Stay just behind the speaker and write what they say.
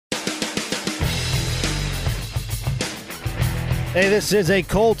Hey, this is a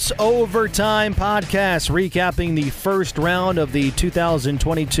Colts Overtime podcast recapping the first round of the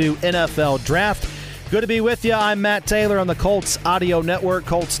 2022 NFL Draft. Good to be with you. I'm Matt Taylor on the Colts Audio Network,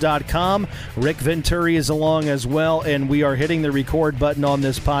 Colts.com. Rick Venturi is along as well, and we are hitting the record button on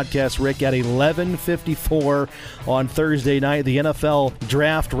this podcast, Rick, at 11:54 on Thursday night. The NFL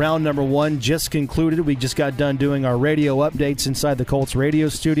Draft round number 1 just concluded. We just got done doing our radio updates inside the Colts radio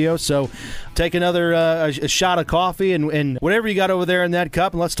studio, so take another a shot of coffee and whatever you got over there in that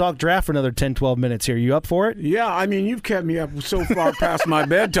cup, and let's talk draft for another 10, 12 minutes here. You up for it? Yeah, I mean, you've kept me up so far past my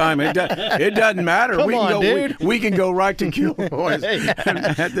bedtime. It doesn't matter. Come on, dude. We can go right to Kilroy's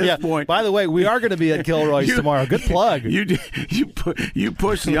at this point. By the way, we are going to be at Kilroy's tomorrow. Good plug. You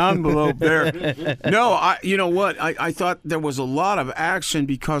push the envelope there. No, you know what? I thought there was a lot of action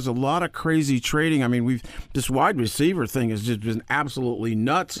because a lot of crazy trading. I mean, this wide receiver thing has just been absolutely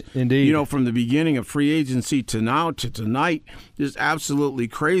nuts. Indeed. You know, from the beginning of free agency to now to tonight, just absolutely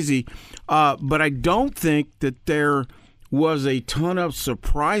crazy. But I don't think that there was a ton of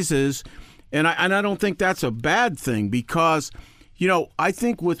surprises. And I don't think that's a bad thing because, you know, I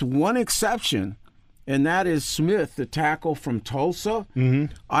think with one exception, and that is Smith, the tackle from Tulsa,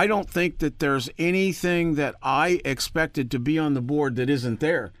 I don't think that there's anything that I expected to be on the board that isn't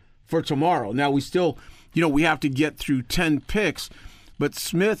there for tomorrow. Now, we still, you know, we have to get through 10 picks, but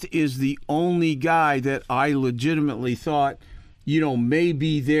Smith is the only guy that I legitimately thought, you know, may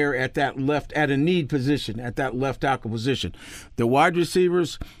be there at that at a need position, at that left tackle position. The wide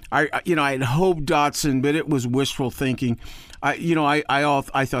receivers, I had hoped Dotson, but it was wishful thinking. I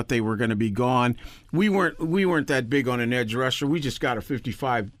thought they were going to be gone. We weren't that big on an edge rusher. We just got a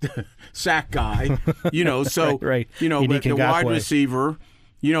 55 sack guy, you know. So right. You know, but the wide Ngakoue. receiver,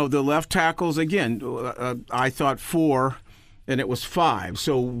 you know, the left tackles again. I thought 4, and it was 5.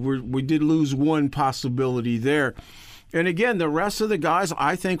 So we did lose one possibility there. And again, the rest of the guys,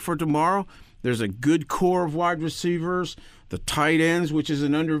 I think for tomorrow, there's a good core of wide receivers. The tight ends, which is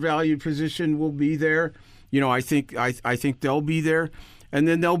an undervalued position, will be there. You know, I think they'll be there. And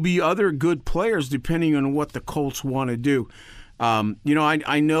then there'll be other good players depending on what the Colts want to do. You know,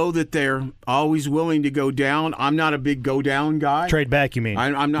 I know that they're always willing to go down. I'm not a big go down guy. Trade back, you mean?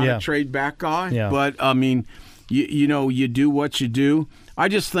 I'm not a trade back guy. Yeah. But, I mean, you know, you do what you do. I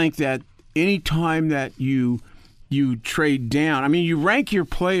just think that any time that you trade down. I mean, you rank your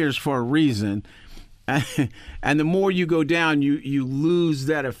players for a reason, and the more you go down, you lose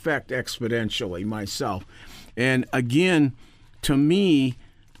that effect exponentially, myself. And again, to me,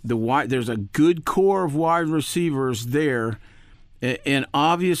 there's a good core of wide receivers there, and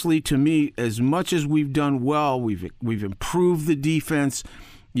obviously, to me, as much as we've done well, we've improved the defense,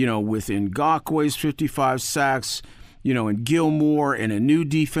 you know, with Ngakoue's 55 sacks, you know, and Gilmore and a new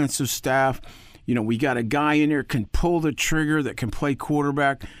defensive staff. You know, we got a guy in there can pull the trigger, that can play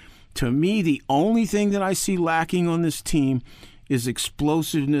quarterback. To me, the only thing that I see lacking on this team is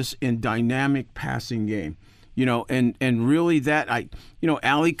explosiveness and dynamic passing game. You know, and really that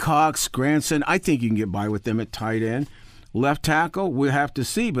Ali Cox, Granson, I think you can get by with them at tight end. Left tackle, we'll have to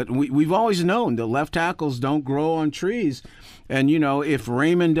see. But we've always known that left tackles don't grow on trees. And, you know, if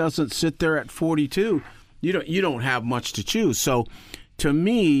Raymond doesn't sit there at 42, you don't have much to choose. So, to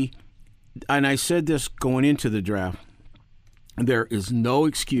me, and I said this going into the draft, there is no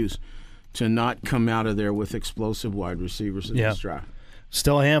excuse to not come out of there with explosive wide receivers in this draft.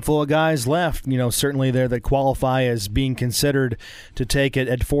 Still a handful of guys left, you know, certainly there that qualify as being considered to take it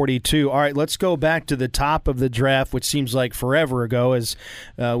at 42. All right, let's go back to the top of the draft, which seems like forever ago as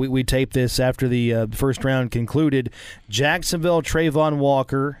we taped this after the first round concluded. Jacksonville, Trayvon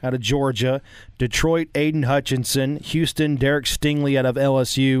Walker out of Georgia. Detroit, Aiden Hutchinson. Houston, Derek Stingley out of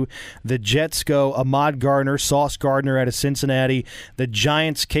LSU. The Jets go Ahmad Gardner, Sauce Gardner out of Cincinnati. The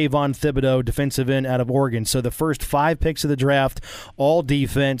Giants, Kayvon Thibodeau, defensive end out of Oregon. So the first 5 picks of the draft, all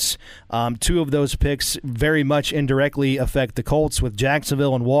defense. 2 of those picks very much indirectly affect the Colts with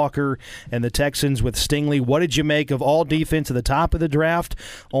Jacksonville and Walker, and the Texans with Stingley. What did you make of all defense at the top of the draft?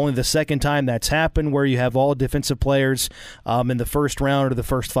 Only the second time that's happened where you have all defensive players in the first round or the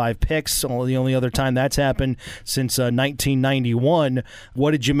first 5 picks. The only other time that's happened since 1991.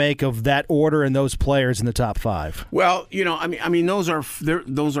 What did you make of that order and those players in the top 5? Well, you know, I mean, those are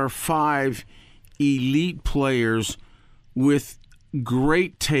 5 elite players with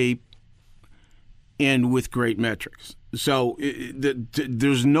great tape and with great metrics. So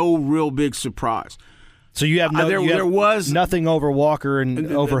there's no real big surprise. So you have there was nothing over Walker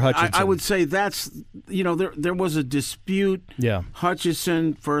and over Hutchinson. I would say that's, you know, there was a dispute. Yeah.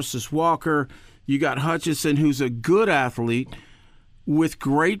 Hutchinson versus Walker. You got Hutchinson, who's a good athlete with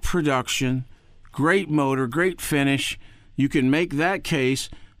great production, great motor, great finish. You can make that case,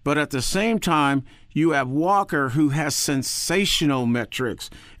 but at the same time, you have Walker, who has sensational metrics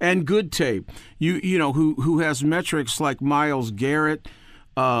and good tape. Who has metrics like Myles Garrett,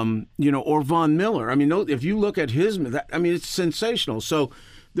 or Von Miller. I mean, if you look at it's sensational. So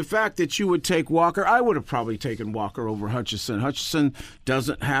the fact that you would take Walker, I would have probably taken Walker over Hutchinson. Hutchinson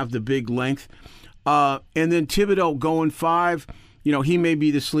doesn't have the big length. And then Thibodeau going 5, he may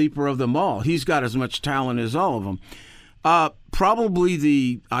be the sleeper of them all. He's got as much talent as all of them.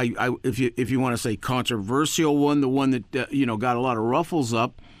 Probably if you want to say controversial one, the one that got a lot of ruffles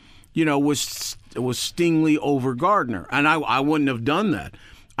up, was Stingley over Gardner, and I wouldn't have done that.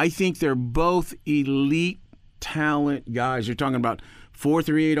 I think they're both elite talent guys. You're talking about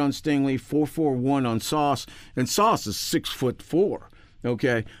 4.38 on Stingley, 4.41 on Sauce, and Sauce is 6'4".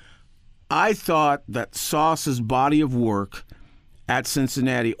 Okay, I thought that Sauce's body of work at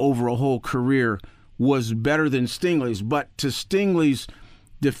Cincinnati over a whole career was better than Stingley's, but to Stingley's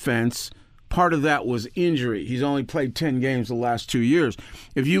defense, part of that was injury. He's only played 10 games the last 2 years.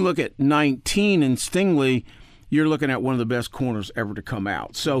 If you look at 19 in Stingley, you're looking at one of the best corners ever to come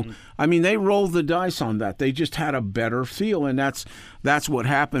out. So, they rolled the dice on that. They just had a better feel, and that's what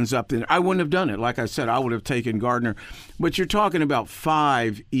happens up there. I wouldn't have done it. Like I said, I would have taken Gardner. But you're talking about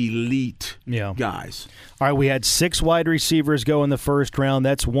 5 elite guys. All right, we had 6 wide receivers go in the first round.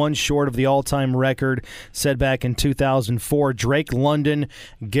 That's one short of the all-time record set back in 2004. Drake London,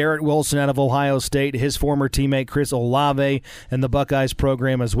 Garrett Wilson out of Ohio State, his former teammate Chris Olave in the Buckeyes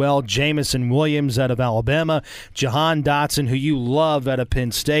program as well, Jamison Williams out of Alabama, Jahan Dotson, who you love, out of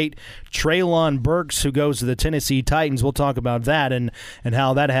Penn State, Treylon Burks, who goes to the Tennessee Titans. We'll talk about that and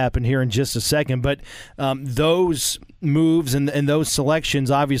how that happened here in just a second. But those moves and those selections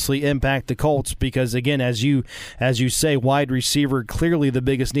obviously impact the Colts because, again, as you say, wide receiver clearly the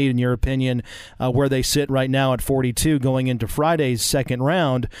biggest need in your opinion, where they sit right now at 42 going into Friday's second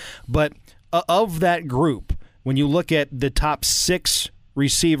round. But of that group, when you look at the top 6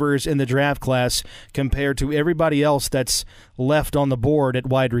 receivers in the draft class compared to everybody else that's left on the board at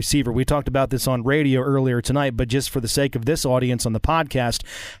wide receiver. We talked about this on radio earlier tonight, but just for the sake of this audience on the podcast,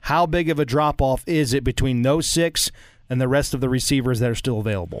 how big of a drop-off is it between those 6 and the rest of the receivers that are still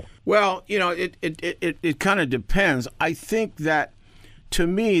available? Well, it kind of depends. I think that, to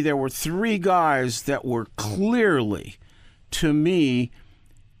me, there were 3 guys that were clearly, to me,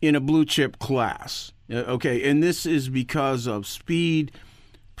 in a blue-chip class. Okay, and this is because of speed,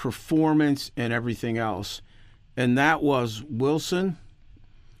 performance, and everything else. And that was Wilson,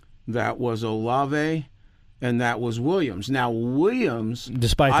 that was Olave, and that was Williams. Now, Williams,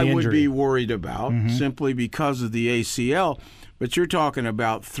 despite the injury, I would be worried about simply because of the ACL. But you're talking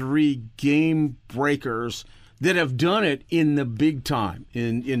about 3 game breakers that have done it in the big time,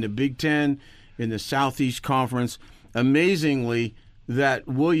 in the Big Ten, in the Southeast Conference. Amazingly, that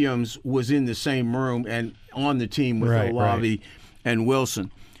Williams was in the same room and on the team with Olave and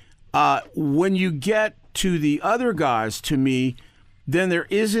Wilson. When you get to the other guys, to me, then there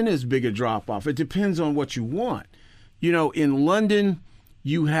isn't as big a drop-off. It depends on what you want. In London,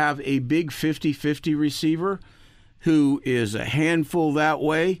 you have a big 50-50 receiver who is a handful that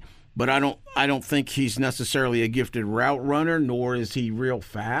way, but I don't think he's necessarily a gifted route runner, nor is he real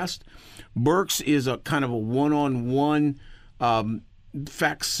fast. Burks is a kind of a one-on-one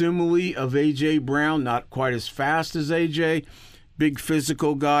facsimile of A.J. Brown, not quite as fast as A.J., big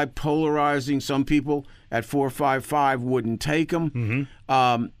physical guy, polarizing. Some people at 4.55 wouldn't take him.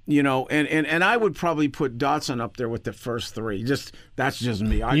 And I would probably put Dotson up there with the first 3. That's just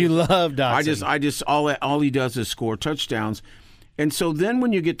me. You love Dotson. All he does is score touchdowns. And so then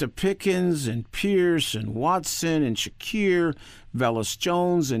when you get to Pickens and Pierce and Watson and Shakir, Velus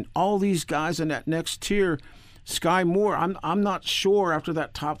Jones, and all these guys in that next tier, Sky Moore, I'm not sure after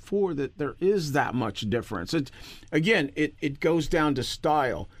that top 4 that there is that much difference. It goes down to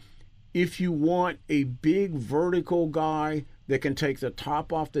style. If you want a big vertical guy that can take the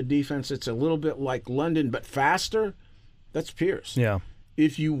top off the defense, it's a little bit like London but faster, that's Pierce. Yeah.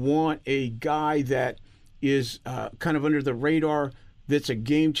 If you want a guy that is kind of under the radar, that's a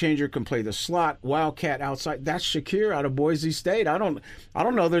game changer, can play the slot, wildcat outside, that's Shakir out of Boise State. I don't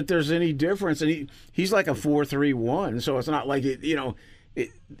know that there's any difference, and he's like a 4.31, so it's not like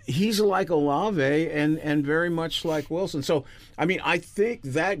he's like Olave and very much like Wilson. So I think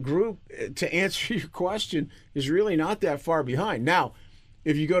that group, to answer your question, is really not that far behind. Now,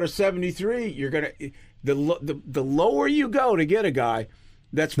 if you go to 73, you're gonna the lower you go to get a guy,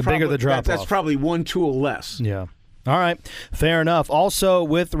 that's the bigger the drop off. That's probably 1 tool less. Yeah. All right, fair enough. Also,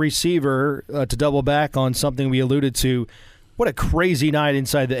 with receiver, to double back on something we alluded to, what a crazy night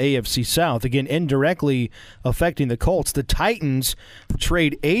inside the AFC South. Again, indirectly affecting the Colts. The Titans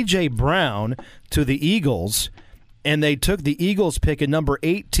trade A.J. Brown to the Eagles, and they took the Eagles pick at number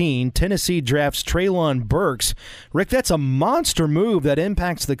 18. Tennessee drafts Treylon Burks. Rick, that's a monster move that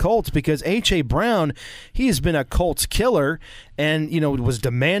impacts the Colts because A.J. Brown, he has been a Colts killer and, was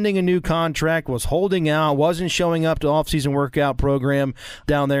demanding a new contract, was holding out, wasn't showing up to offseason workout program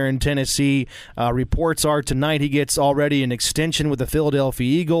down there in Tennessee. Reports are tonight he gets already an extension with the Philadelphia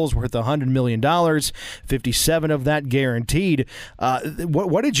Eagles worth $100 million, 57 of that guaranteed.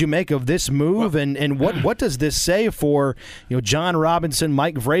 What did you make of this move, and what does this say for John Robinson,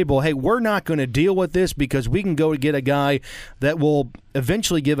 Mike Vrabel? Hey, we're not going to deal with this because we can go get a guy that will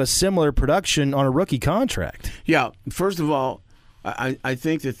eventually give us similar production on a rookie contract. Yeah, first of all, I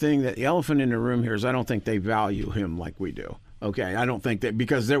think the elephant in the room here is I don't think they value him like we do. Okay, I don't think that,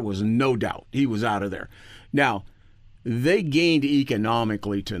 because there was no doubt he was out of there. Now, they gained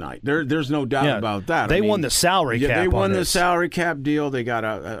economically tonight. There's no doubt about that. They won the salary cap. They won the salary cap deal. They got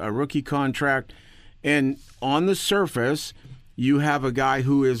a rookie contract. And on the surface, you have a guy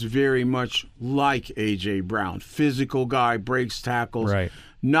who is very much like A.J. Brown. Physical guy, breaks tackles. Right.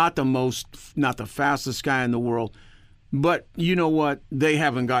 Not the fastest guy in the world. But you know what? They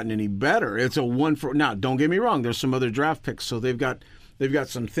haven't gotten any better. It's a one for now. Don't get me wrong. There's some other draft picks, so they've got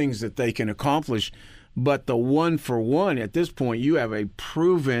some things that they can accomplish. But the 1-for-1 at this point, you have a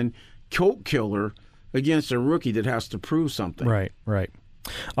proven coat killer against a rookie that has to prove something. Right.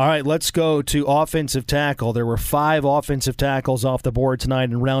 All right, let's go to offensive tackle. There were 5 offensive tackles off the board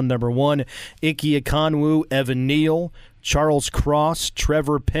tonight in round number 1. Ike Ekwonu, Evan Neal, Charles Cross,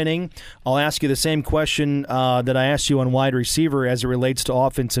 Trevor Penning. I'll ask you the same question that I asked you on wide receiver as it relates to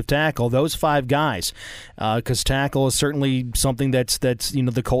offensive tackle. Those 5 guys, because tackle is certainly something that's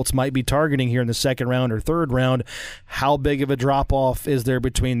the Colts might be targeting here in the second round or third round. How big of a drop-off is there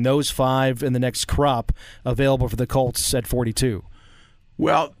between those 5 and the next crop available for the Colts at 42?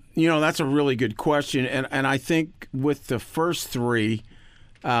 Well, that's a really good question, and I think with the first 3,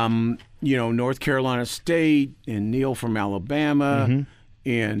 North Carolina State and Neal from Alabama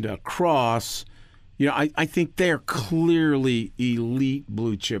and Cross, I think they're clearly elite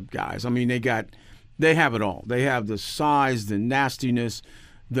blue chip guys. I mean, they have it all. They have the size, the nastiness,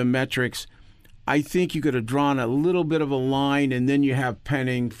 the metrics. I think you could have drawn a little bit of a line, and then you have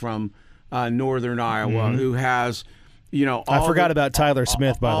Penning from Northern Iowa, who has. I forgot about Tyler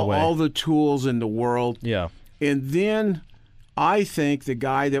Smith, by the way. All the tools in the world. Yeah. And then I think the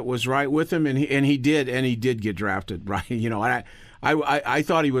guy that was right with him, and he did get drafted, right? I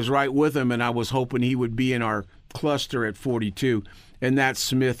thought he was right with him, and I was hoping he would be in our cluster at 42, and that's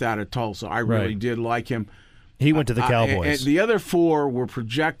Smith out of Tulsa. I really did like him. He went to the Cowboys. And the other 4 were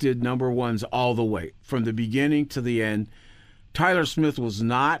projected number 1s all the way, from the beginning to the end. Tyler Smith was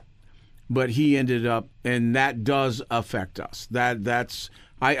not. But he ended up, and that does affect us. That's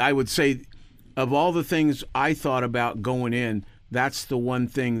I would say, of all the things I thought about going in, that's the one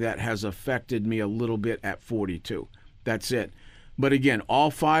thing that has affected me a little bit at 42. That's it. But again,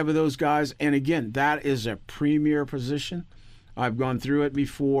 all 5 of those guys, and again, that is a premier position. I've gone through it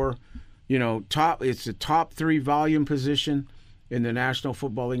before. It's a top 3 volume position in the National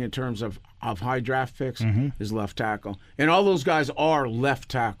Football League in terms of high draft picks is left tackle. And all those guys are left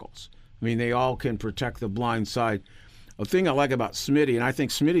tackles. I mean, they all can protect the blind side. A thing I like about Smitty, and I think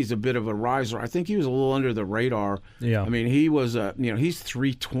Smitty's a bit of a riser. I think he was a little under the radar. Yeah. I mean, he was he's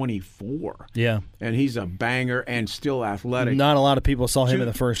 324. Yeah. And he's a banger and still athletic. Not a lot of people saw him in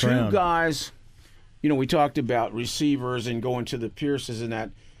the first round. 2 guys, we talked about receivers and going to the Pierces and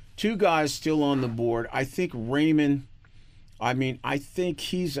that. 2 guys still on the board. I think Raymond, I think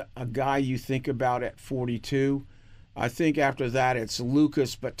he's a guy you think about at 42. I think after that it's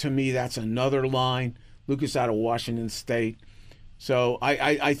Lucas, but to me that's another line. Lucas out of Washington State. So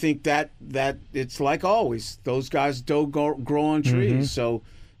I think that it's like always. Those guys don't grow on trees. So,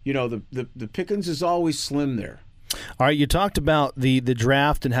 the pickings is always slim there. All right, you talked about the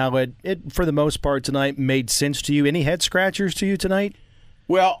draft and how it for the most part tonight made sense to you. Any head scratchers to you tonight?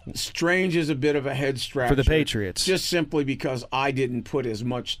 Well, Strange is a bit of a head scratcher. For the Patriots. Just simply because I didn't put as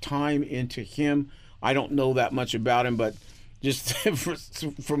much time into him. I don't know that much about him, but just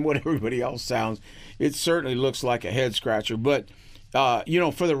from what everybody else sounds, it certainly looks like a head scratcher. But, for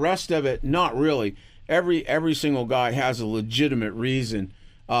the rest of it, not really. Every single guy has a legitimate reason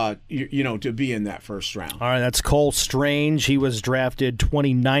to be in that first round. All right, that's Cole Strange. He was drafted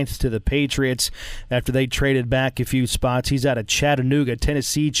 29th to the Patriots after they traded back a few spots. He's out of Chattanooga,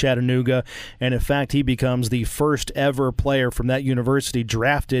 Tennessee, Chattanooga, and in fact, he becomes the first ever player from that university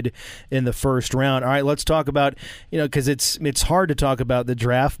drafted in the first round. All right, let's talk about, because it's hard to talk about the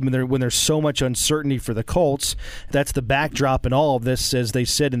draft when there's so much uncertainty for the Colts. That's the backdrop in all of this, as they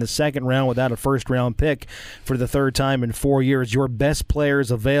sit in the second round without a first-round pick for the third time in 4 years. Your best players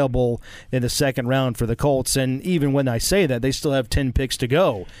available in the second round for the Colts, and even when I say that, they still have 10 picks to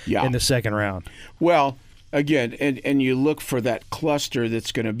go in the second round. Well, again, and you look for that cluster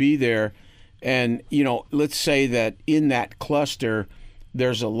that's going to be there, and let's say that in that cluster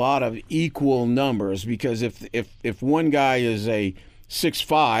there's a lot of equal numbers, because if one guy is a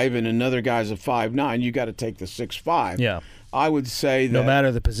 6'5" and another guy's a 5'9", you got to take the 6'5". Yeah, I would say that no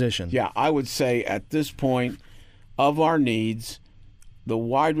matter the position. Yeah, I would say at this point of our needs, the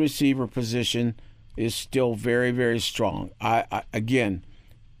wide receiver position is still very, very strong. Again,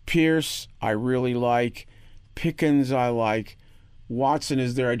 Pierce, I really like. Pickens, I like. Watson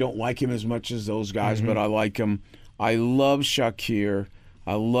is there. I don't like him as much as those guys, but I like him. I love Shakir.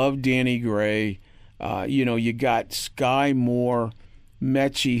 I love Danny Gray. You got Sky Moore,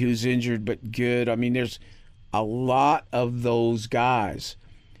 Mechie, who's injured but good. I mean, there's a lot of those guys.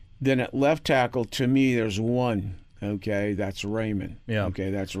 Then at left tackle, to me, there's one. Okay, that's Raymond. Yeah.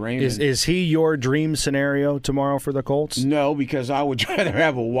 Okay, that's Raymond. Is he your dream scenario tomorrow for the Colts? No, because I would rather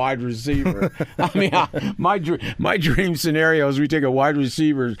have a wide receiver. I mean, my dream scenario is we take a wide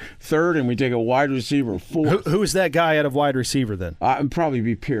receiver third and we take a wide receiver fourth. Who's that guy out of wide receiver then? It'd probably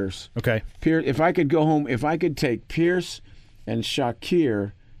be Pierce. Okay. Pierce. If I could go home, if I could take Pierce and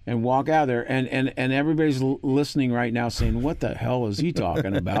Shakir and walk out there, and everybody's listening right now saying, what the hell is he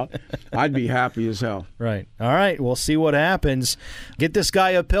talking about? I'd be happy as hell. Right. All right. We'll see what happens. Get this guy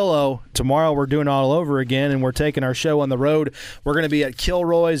a pillow. Tomorrow we're doing it all over again, and we're taking our show on the road. We're going to be at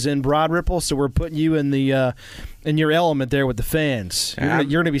Kilroy's in Broad Ripple, so we're putting you in the in your element there with the fans. You're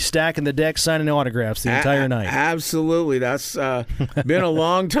going to be stacking the deck, signing autographs the entire night. Absolutely. That's been a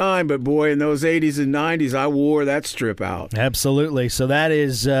long time, but boy, in those 80s and 90s, I wore that strip out. Absolutely. So that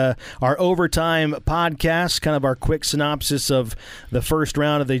is our Overtime podcast, kind of our quick synopsis of the first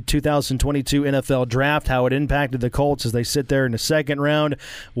round of the 2022 NFL Draft, how it impacted the Colts as they sit there in the second round.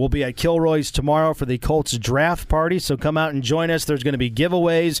 We'll be at Kilroy's tomorrow for the Colts draft party, so come out and join us. There's going to be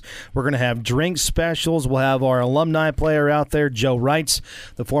giveaways. We're going to have drink specials. We'll have our alumni player out there, Joe Wrights,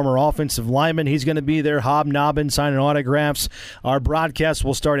 the former offensive lineman. He's going to be there hobnobbing, signing autographs. Our broadcast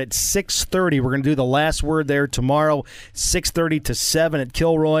will start at 6:30. We're going to do the last word there tomorrow, 6:30 to 7 at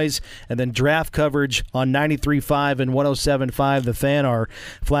Kilroy's, and then draft coverage on 93.5 and 107.5 The Fan, our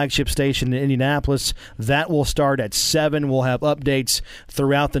flagship station in Indianapolis. That will start at 7. We'll have updates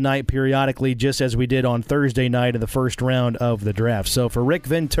throughout the night periodically, just as we did on Thursday night in the first round of the draft. So for Rick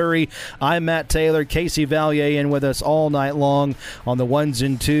Venturi, I'm Matt Taylor. Casey Valier in with us all night long on the ones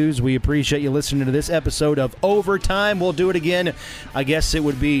and twos. We appreciate you listening to this episode of Overtime. We'll do it again. I guess it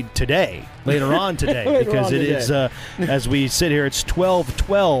would be today, later on today, because it is as we sit here, it's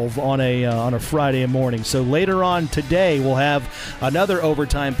 12:12 on a Friday morning. So later on today, we'll have another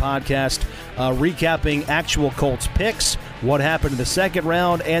Overtime podcast recapping actual Colts picks, what happened in the second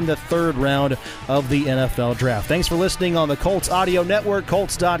round and the third round of the NFL Draft. Thanks for listening on the Colts Audio Network,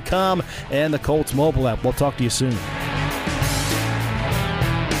 Colts.com, and the Colts mobile app. We'll talk to you soon.